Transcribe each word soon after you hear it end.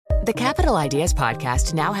The Capital Ideas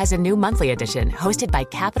podcast now has a new monthly edition hosted by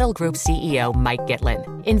Capital Group CEO Mike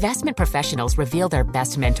Gitlin. Investment professionals reveal their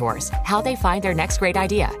best mentors, how they find their next great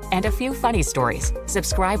idea, and a few funny stories.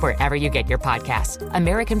 Subscribe wherever you get your podcasts.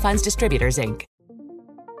 American Funds Distributors, Inc.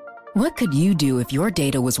 What could you do if your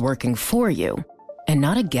data was working for you and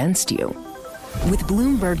not against you? With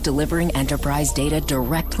Bloomberg delivering enterprise data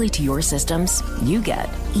directly to your systems, you get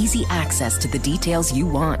easy access to the details you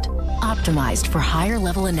want, optimized for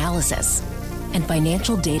higher-level analysis, and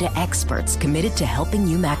financial data experts committed to helping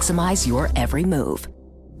you maximize your every move.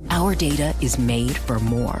 Our data is made for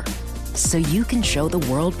more, so you can show the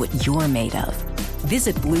world what you're made of.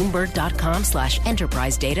 Visit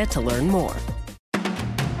Bloomberg.com/enterprise data to learn more.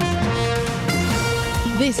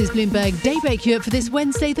 This is Bloomberg Daybreak Europe for this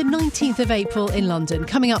Wednesday, the 19th of April in London.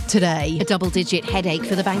 Coming up today, a double-digit headache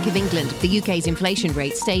for the Bank of England. The UK's inflation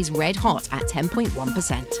rate stays red hot at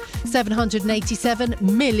 10.1%. $787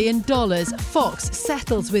 million. Fox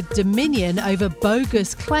settles with Dominion over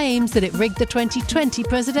bogus claims that it rigged the 2020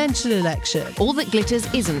 presidential election. All that glitters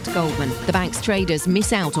isn't Goldman. The bank's traders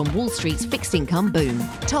miss out on Wall Street's fixed income boom.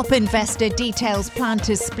 Top investor details plan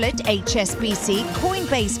to split HSBC.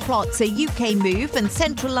 Coinbase plots a UK move, and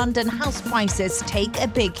Central London house prices take a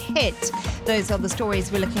big hit. Those are the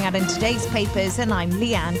stories we're looking at in today's papers, and I'm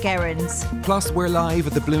Leanne Gerrans. Plus, we're live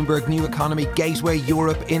at the Bloomberg New Economy Gateway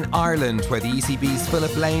Europe in Ireland, where the ECB's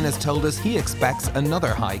Philip Lane has told us he expects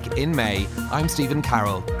another hike in May. I'm Stephen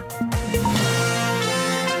Carroll.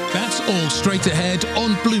 That's all straight ahead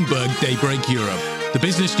on Bloomberg Daybreak Europe. The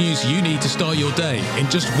business news you need to start your day in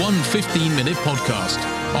just one 15-minute podcast.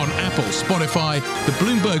 On Apple, Spotify, the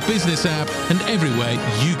Bloomberg Business app, and everywhere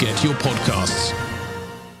you get your podcasts.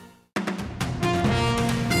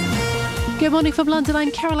 Good morning from London. I'm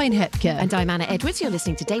Caroline Hepker. And I'm Anna Edwards. You're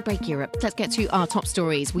listening to Daybreak Europe. Let's get to our top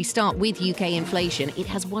stories. We start with UK inflation. It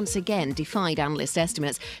has once again defied analyst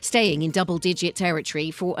estimates, staying in double-digit territory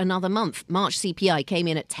for another month. March CPI came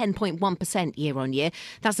in at 10.1% year-on-year.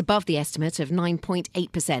 That's above the estimate of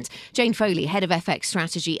 9.8%. Jane Foley, head of FX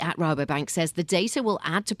strategy at Rabobank, says the data will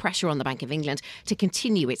add to pressure on the Bank of England to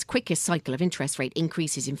continue its quickest cycle of interest rate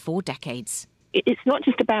increases in 4 decades. It's not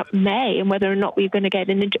just about May and whether or not we're going to get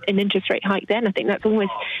an interest rate hike then. I think that's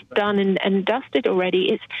almost done and dusted already.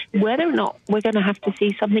 It's whether or not we're going to have to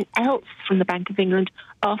see something else from the Bank of England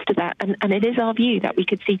after that. And it is our view that we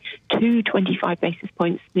could see 2 25 basis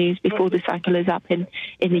points moves before the cycle is up in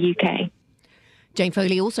the UK. Jane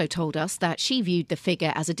Foley also told us that she viewed the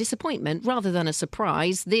figure as a disappointment rather than a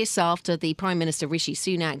surprise. This after the Prime Minister Rishi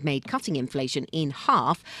Sunak made cutting inflation in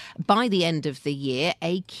half by the end of the year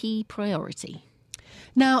a key priority.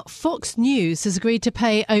 Now, Fox News has agreed to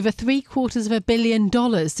pay over $750 million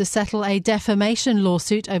to settle a defamation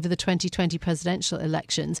lawsuit over the 2020 presidential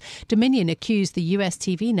elections. Dominion accused the US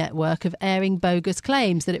TV network of airing bogus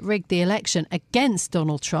claims that it rigged the election against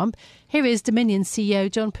Donald Trump. Here is Dominion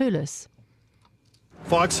CEO John Poulos.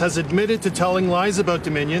 Fox has admitted to telling lies about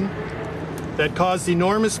Dominion that caused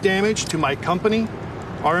enormous damage to my company,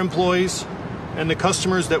 our employees, and the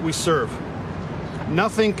customers that we serve.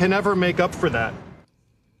 Nothing can ever make up for that.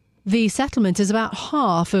 The settlement is about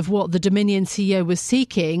half of what the Dominion CEO was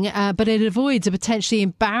seeking, but it avoids a potentially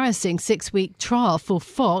embarrassing 6-week trial for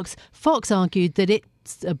Fox. Fox argued that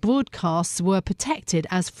its broadcasts were protected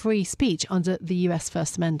as free speech under the US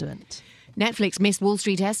First Amendment. Netflix missed Wall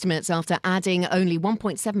Street estimates after adding only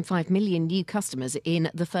 1.75 million new customers in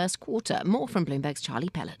the first quarter. More from Bloomberg's Charlie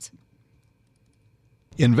Pellet.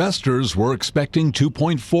 Investors were expecting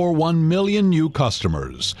 2.41 million new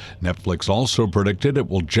customers. Netflix also predicted it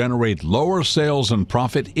will generate lower sales and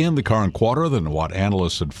profit in the current quarter than what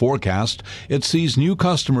analysts had forecast. It sees new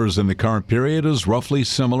customers in the current period as roughly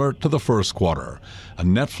similar to the first quarter.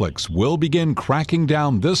 And Netflix will begin cracking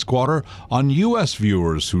down this quarter on U.S.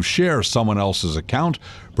 viewers who share someone else's account,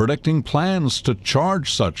 predicting plans to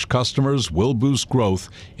charge such customers will boost growth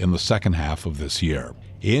in the second half of this year.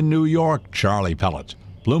 In New York, Charlie Pellet,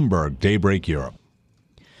 Bloomberg Daybreak Europe.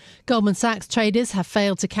 Goldman Sachs traders have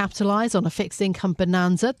failed to capitalise on a fixed income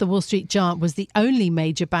bonanza. The Wall Street giant was the only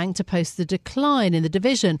major bank to post a decline in the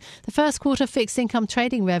division. The first quarter fixed income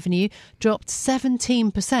trading revenue dropped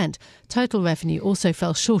 17%. Total revenue also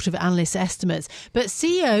fell short of analyst estimates. But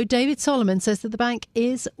CEO David Solomon says that the bank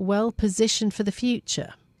is well positioned for the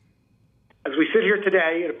future. As we sit here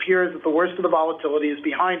today, it appears that the worst of the volatility is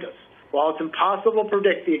behind us. While it's impossible to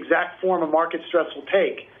predict the exact form a market stress will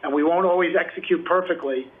take, and we won't always execute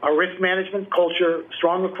perfectly, our risk management culture,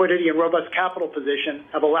 strong liquidity, and robust capital position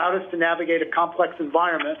have allowed us to navigate a complex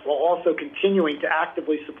environment while also continuing to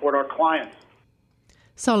actively support our clients.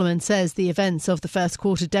 Solomon says the events of the first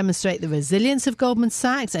quarter demonstrate the resilience of Goldman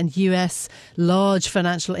Sachs and US large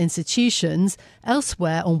financial institutions.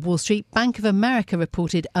 Elsewhere on Wall Street, Bank of America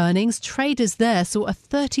reported earnings. Traders there saw a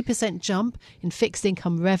 30% jump in fixed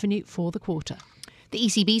income revenue for the quarter. The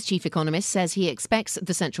ECB's chief economist says he expects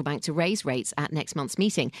the central bank to raise rates at next month's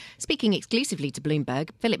meeting. Speaking exclusively to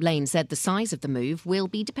Bloomberg, Philip Lane said the size of the move will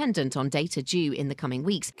be dependent on data due in the coming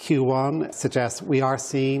weeks. Q1 suggests we are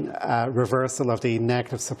seeing a reversal of the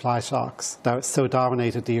negative supply shocks that so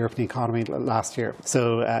dominated the European economy last year.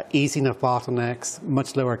 So easing of bottlenecks,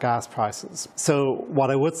 much lower gas prices. So what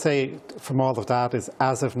I would say from all of that is,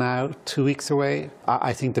 as of now, 2 weeks away,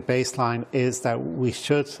 I think the baseline is that we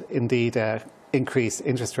should indeed increase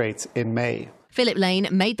interest rates in May. Philip Lane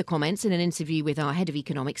made the comments in an interview with our head of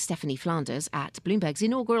economics, Stephanie Flanders, at Bloomberg's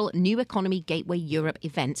inaugural New Economy Gateway Europe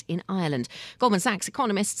event in Ireland. Goldman Sachs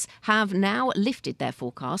economists have now lifted their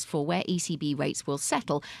forecast for where ECB rates will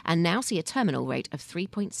settle and now see a terminal rate of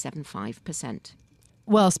 3.75%.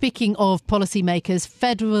 Well, speaking of policymakers,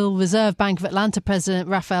 Federal Reserve Bank of Atlanta President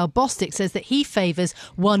Raphael Bostic says that he favours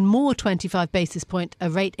one more 25 basis point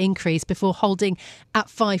rate increase before holding at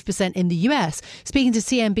 5% in the US. Speaking to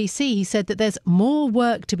CNBC, he said that there's more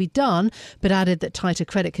work to be done, but added that tighter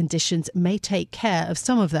credit conditions may take care of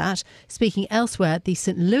some of that. Speaking elsewhere, the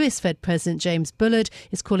St. Louis Fed President James Bullard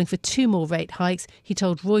is calling for 2 more rate hikes. He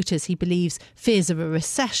told Reuters he believes fears of a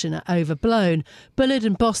recession are overblown. Bullard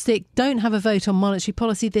and Bostic don't have a vote on monetary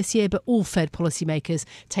policy this year, but all Fed policymakers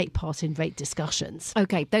take part in rate discussions.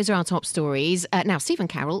 OK, those are our top stories. Now, Stephen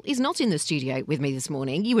Carroll is not in the studio with me this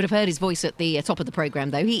morning. You would have heard his voice at the top of the programme,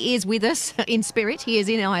 though. He is with us in spirit. He is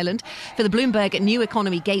in Ireland for the Bloomberg New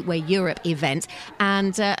Economy Gateway Europe event.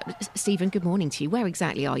 And Stephen, good morning to you. Where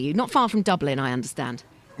exactly are you? Not far from Dublin, I understand.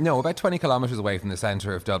 No, about 20 kilometres away from the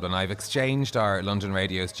centre of Dublin. I've exchanged our London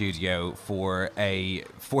radio studio for a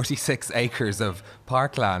 46 acres of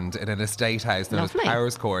parkland in an estate house known as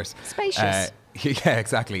Powers Court. Spacious. Yeah,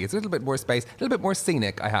 exactly. It's a little bit more space, a little bit more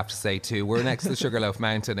scenic, I have to say, too. We're next to the Sugarloaf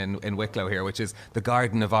Mountain in Wicklow here, which is the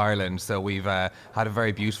Garden of Ireland. So we've had a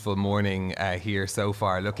very beautiful morning here so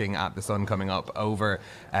far, looking at the sun coming up over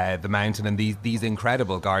the mountain and these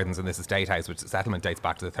incredible gardens in this estate house, which the settlement dates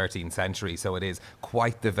back to the 13th century. So it is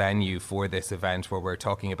quite the venue for this event, where we're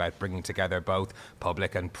talking about bringing together both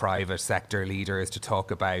public and private sector leaders to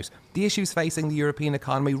talk about the issues facing the European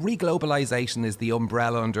economy. Reglobalisation is the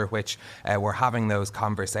umbrella under which we're having those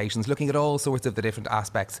conversations, looking at all sorts of the different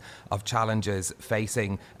aspects of challenges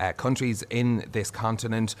facing countries in this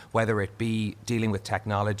continent, whether it be dealing with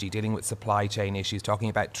technology, dealing with supply chain issues, talking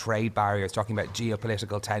about trade barriers, talking about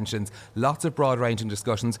geopolitical tensions, lots of broad-ranging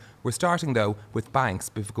discussions. We're starting, though, with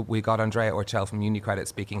banks. We got Andrea Orchel from UniCredit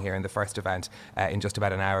speaking here in the first event in just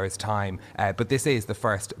about an hour's time. But this is the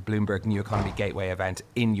first Bloomberg New Economy Gateway event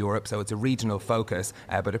in Europe, so it's a regional focus,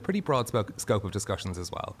 but a pretty broad scope of discussions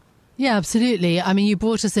as well. Yeah, absolutely. I mean, you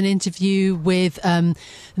brought us an interview with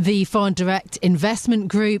the Foreign Direct Investment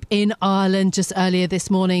Group in Ireland just earlier this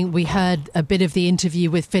morning. We heard a bit of the interview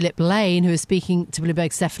with Philip Lane, who is speaking to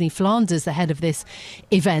Bloomberg's Stephanie Flanders, the head of this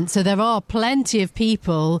event. So there are plenty of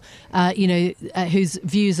people, whose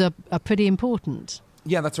views are pretty important.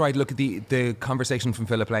 Yeah, that's right. Look, the conversation from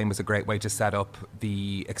Philip Lane was a great way to set up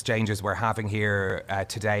the exchanges we're having here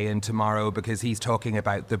today and tomorrow, because he's talking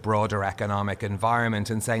about the broader economic environment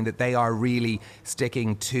and saying that they are really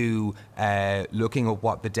sticking to looking at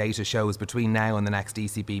what the data shows between now and the next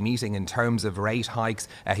ECB meeting in terms of rate hikes.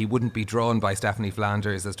 He wouldn't be drawn by Stephanie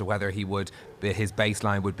Flanders as to whether his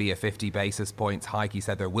baseline would be a 50 basis points hike. He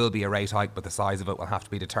said there will be a rate hike, but the size of it will have to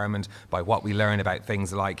be determined by what we learn about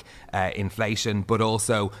things like inflation, but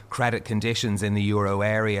also credit conditions in the euro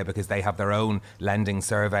area, because they have their own lending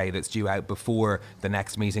survey that's due out before the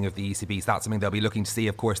next meeting of the ECB. So that's something they'll be looking to see,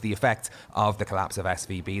 of course, the effects of the collapse of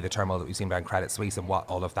SVB, the turmoil that we've seen around Credit Suisse, and what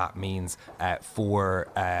all of that means for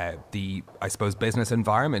the, I suppose, business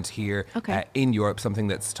environment here in Europe, something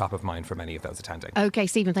that's top of mind for many of those attending. OK,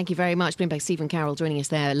 Stephen, thank you very much. Bloomberg Stephen Carroll joining us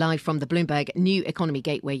there live from the Bloomberg New Economy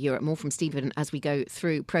Gateway Europe. More from Stephen as we go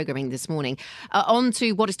through programming this morning. On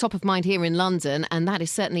to what is top of mind here in London, and that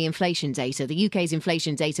is certainly inflation data. The UK's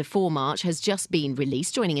inflation data for March has just been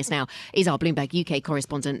released. Joining us now is our Bloomberg UK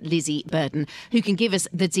correspondent Lizzie Burden, who can give us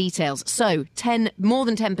the details. So more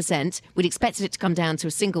than 10%. We'd expected it to come down to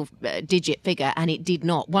a single digit figure, and it did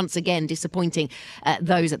not. Once again, disappointing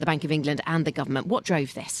those at the Bank of England and the government. What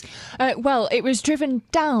drove this? Well, it was driven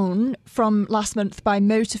down from last month by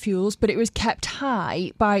motor fuels, but it was kept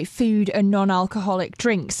high by food and non-alcoholic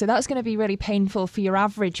drinks. So that's going to be really painful for your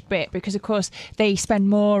average bit, because, of course, they they spend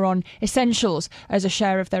more on essentials as a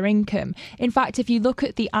share of their income. In fact, if you look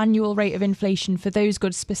at the annual rate of inflation for those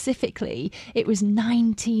goods specifically, it was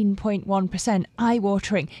 19.1%.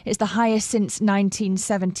 Eye-watering. It's the highest since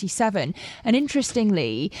 1977. And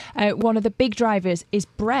interestingly, one of the big drivers is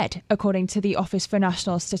bread, according to the Office for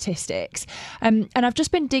National Statistics. And I've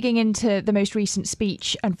just been digging into the most recent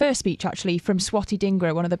speech, and first speech actually, from Swati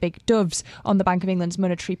Dhingra, one of the big doves on the Bank of England's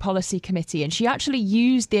Monetary Policy Committee. And she actually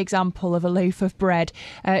used the example of a loaf of bread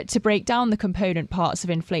to break down the component parts of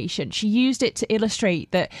inflation. She used it to illustrate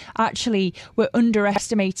that actually we're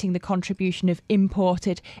underestimating the contribution of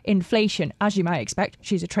imported inflation, as you might expect.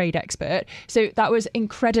 She's a trade expert. So that was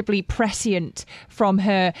incredibly prescient from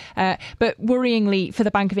her. But worryingly for the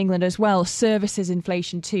Bank of England as well, services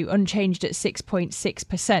inflation too, unchanged at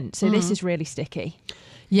 6.6%. So this is really sticky.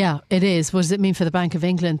 Yeah, it is. What does it mean for the Bank of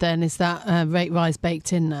England then? Is that rate rise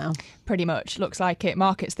baked in now? Pretty much. Looks like it.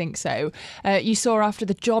 Markets think so. You saw after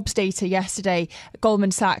the jobs data yesterday,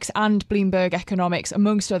 Goldman Sachs and Bloomberg Economics,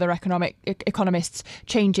 amongst other economists,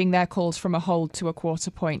 changing their calls from a hold to a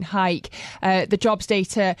quarter-point hike. The jobs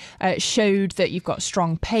data showed that you've got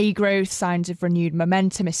strong pay growth, signs of renewed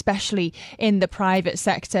momentum, especially in the private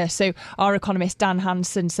sector. So our economist Dan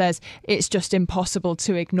Hansen says it's just impossible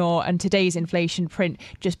to ignore, and today's inflation print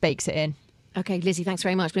just bakes it in. OK, Lizzie, thanks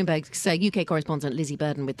very much. Bloomberg's UK correspondent Lizzie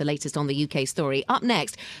Burden with the latest on the UK story. Up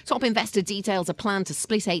next, top investor details a plan to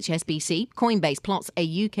split HSBC. Coinbase plots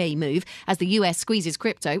a UK move as the US squeezes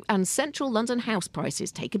crypto, and central London house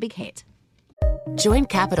prices take a big hit. Join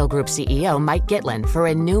Capital Group CEO Mike Gitlin for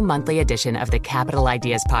a new monthly edition of the Capital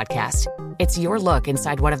Ideas podcast. It's your look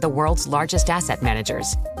inside one of the world's largest asset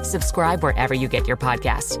managers. Subscribe wherever you get your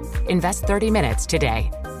podcasts. Invest 30 minutes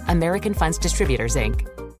today. American Funds Distributors, Inc.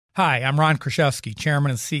 Hi, I'm Ron Kraszewski,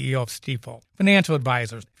 Chairman and CEO of Stifel. Financial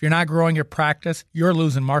advisors, if you're not growing your practice, you're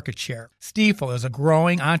losing market share. Stifel is a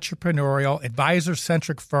growing entrepreneurial,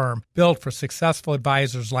 advisor-centric firm built for successful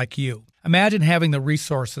advisors like you. Imagine having the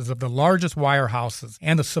resources of the largest wirehouses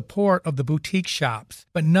and the support of the boutique shops,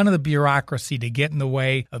 but none of the bureaucracy to get in the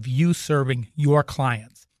way of you serving your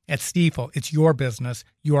clients. At Stifel, it's your business,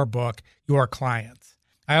 your book, your clients.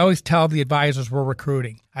 I always tell the advisors we're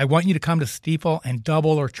recruiting, I want you to come to Stifel and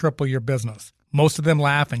double or triple your business. Most of them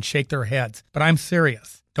laugh and shake their heads, but I'm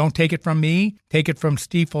serious. Don't take it from me. Take it from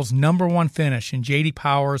Stifel's #1 finish in J.D.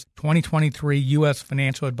 Power's 2023 U.S.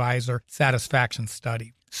 Financial Advisor Satisfaction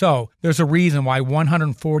Study. So, there's a reason why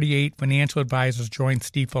 148 financial advisors joined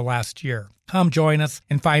Stifel last year. Come join us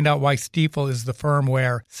and find out why Stifel is the firm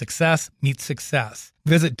where success meets success.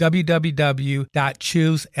 Visit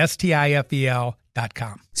www.choosestifel.com.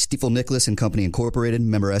 Stifel Nicholas and Company Incorporated,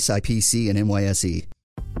 member SIPC and NYSE.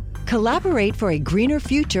 Collaborate for a greener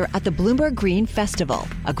future at the Bloomberg Green Festival,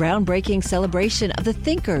 a groundbreaking celebration of the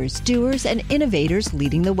thinkers, doers, and innovators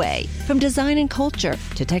leading the way. From design and culture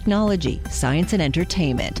to technology, science, and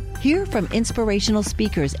entertainment. Hear from inspirational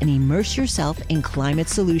speakers and immerse yourself in climate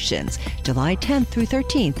solutions. July 10th through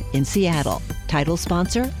 13th in Seattle. Title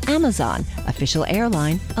sponsor, Amazon. Official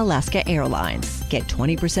airline, Alaska Airlines. Get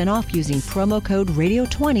 20% off using promo code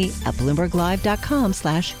radio20 at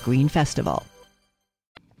bloomberglive.com/greenfestival.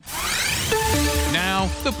 Now,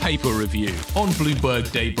 the paper review on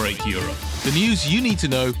Bloomberg Daybreak Europe. The news you need to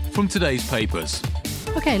know from today's papers.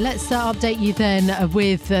 OK, let's update you then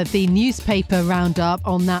with the newspaper roundup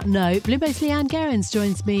on that note. Bloomberg's Leanne Gerrans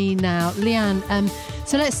joins me now. Leanne,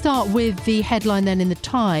 so let's start with the headline then in the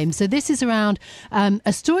Times. So this is around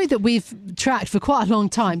a story that we've tracked for quite a long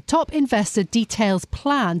time. Top investor details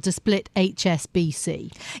plan to split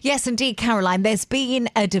HSBC. Yes, indeed, Caroline. There's been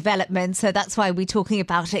a development, so that's why we're talking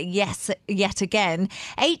about it yet again.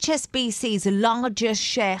 HSBC's largest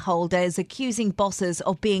shareholders accusing bosses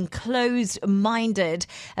of being closed-minded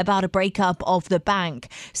about a breakup of the bank.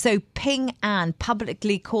 So Ping An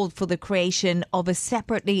publicly called for the creation of a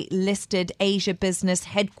separately listed Asia business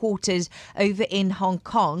headquartered over in Hong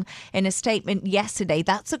Kong in a statement yesterday.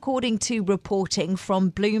 That's according to reporting from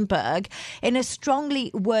Bloomberg. In a strongly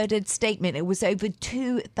worded statement, it was over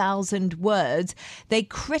 2,000 words. They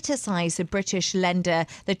criticised the British lender.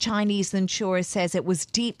 The Chinese insurer says it was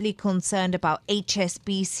deeply concerned about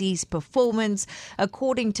HSBC's performance.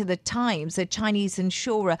 According to the Times, the Chinese insurer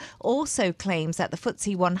also claims that the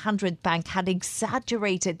FTSE 100 bank had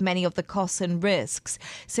exaggerated many of the costs and risks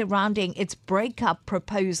surrounding its breakup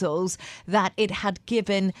proposals that it had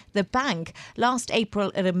given the bank. Last April,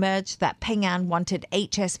 it emerged that Ping An wanted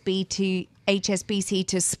HSBC HSBC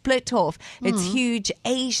to split off its huge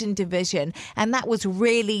Asian division, and that was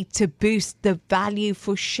really to boost the value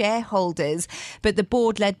for shareholders. But the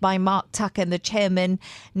board, led by Mark Tucker and the chairman,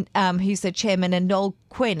 who's the chairman, and Noel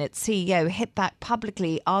Quinn, its CEO, hit back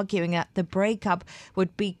publicly, arguing that the breakup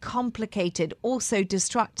would be complicated, also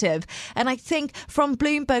destructive. And I think from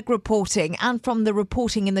Bloomberg reporting and from the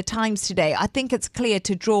reporting in the Times today, I think it's clear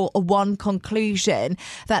to draw one conclusion,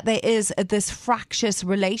 that there is this fractious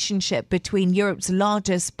relationship between Europe's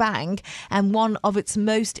largest bank and one of its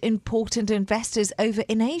most important investors over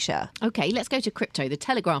in Asia. OK, let's go to crypto. The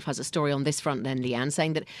Telegraph has a story on this front then, Leanne,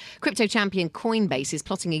 saying that crypto champion Coinbase is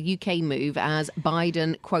plotting a UK move as Biden,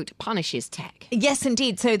 quote, punishes tech. Yes,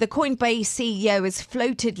 indeed. So the Coinbase CEO has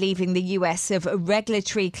floated leaving the US if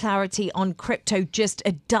regulatory clarity on crypto just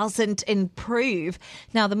doesn't improve.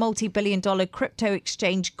 Now, the multi-billion-dollar crypto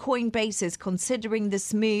exchange Coinbase is considering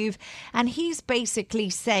this move, and he's basically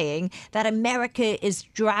saying that America is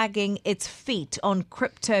dragging its feet on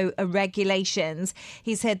crypto regulations.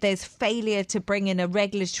 He said there's failure to bring in a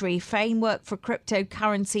regulatory framework for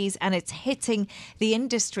cryptocurrencies, and it's hitting the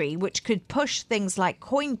industry, which could push things like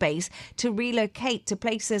Coinbase to relocate to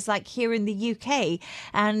places like here in the UK.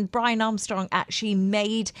 And Brian Armstrong actually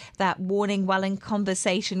made that warning while in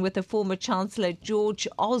conversation with the former Chancellor George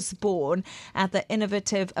Osborne at the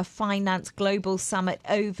Innovative Finance Global Summit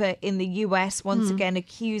over in the US, once again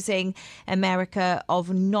accusing America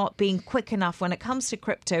of not being quick enough when it comes to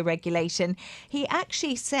crypto regulation. He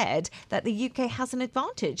actually said that the UK has an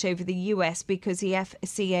advantage over the US because the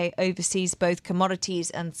FCA oversees both commodities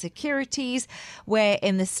and securities, where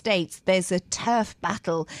in the States there's a turf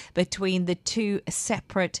battle between the two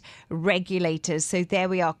separate regulators. So there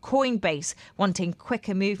we are, Coinbase wanting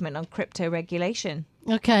quicker movement on crypto regulation.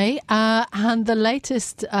 OK, and the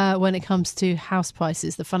latest when it comes to house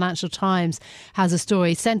prices, the Financial Times has a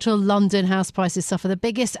story. Central London house prices suffer the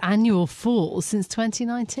biggest annual fall since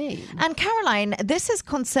 2019. And Caroline, this is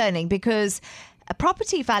concerning because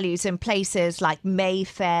property values in places like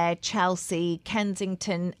Mayfair, Chelsea,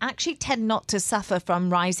 Kensington actually tend not to suffer from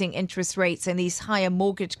rising interest rates and these higher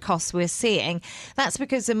mortgage costs we're seeing. That's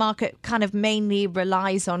because the market kind of mainly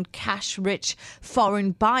relies on cash-rich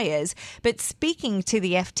foreign buyers. But speaking to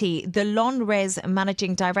the FT, the Lonres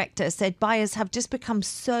managing director said buyers have just become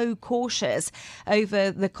so cautious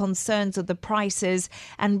over the concerns of the prices,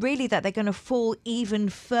 and really that they're going to fall even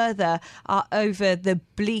further over the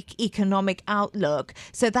bleak economic outlook.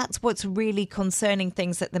 So that's what's really concerning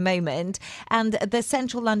things at the moment. And the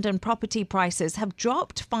central London property prices have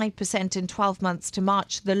dropped 5% in 12 months to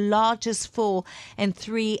March, the largest fall in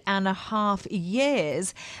 3.5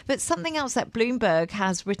 years. But something else that Bloomberg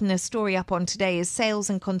has written a story up on today is sales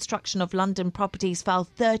and construction of London properties fell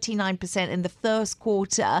 39% in the first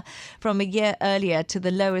quarter from a year earlier to the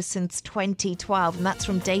lowest since 2012. And that's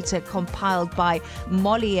from data compiled by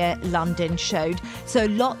Mollier London showed. So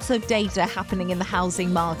lots of data happening in the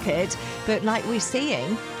housing market, but like we're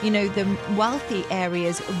seeing, you know, the wealthy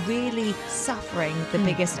areas really suffering the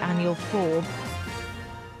biggest annual fall.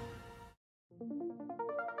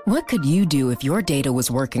 What could you do if your data was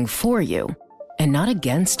working for you and not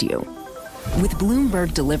against you? With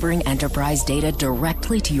Bloomberg delivering enterprise data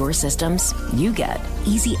directly to your systems, you get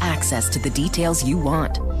easy access to the details you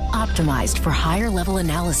want, optimized for higher level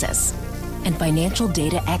analysis, and financial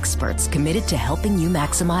data experts committed to helping you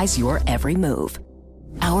maximize your every move.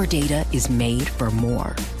 Our data is made for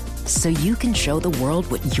more, so you can show the world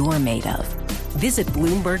what you're made of. Visit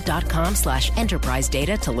Bloomberg.com/enterprise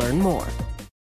data to learn more.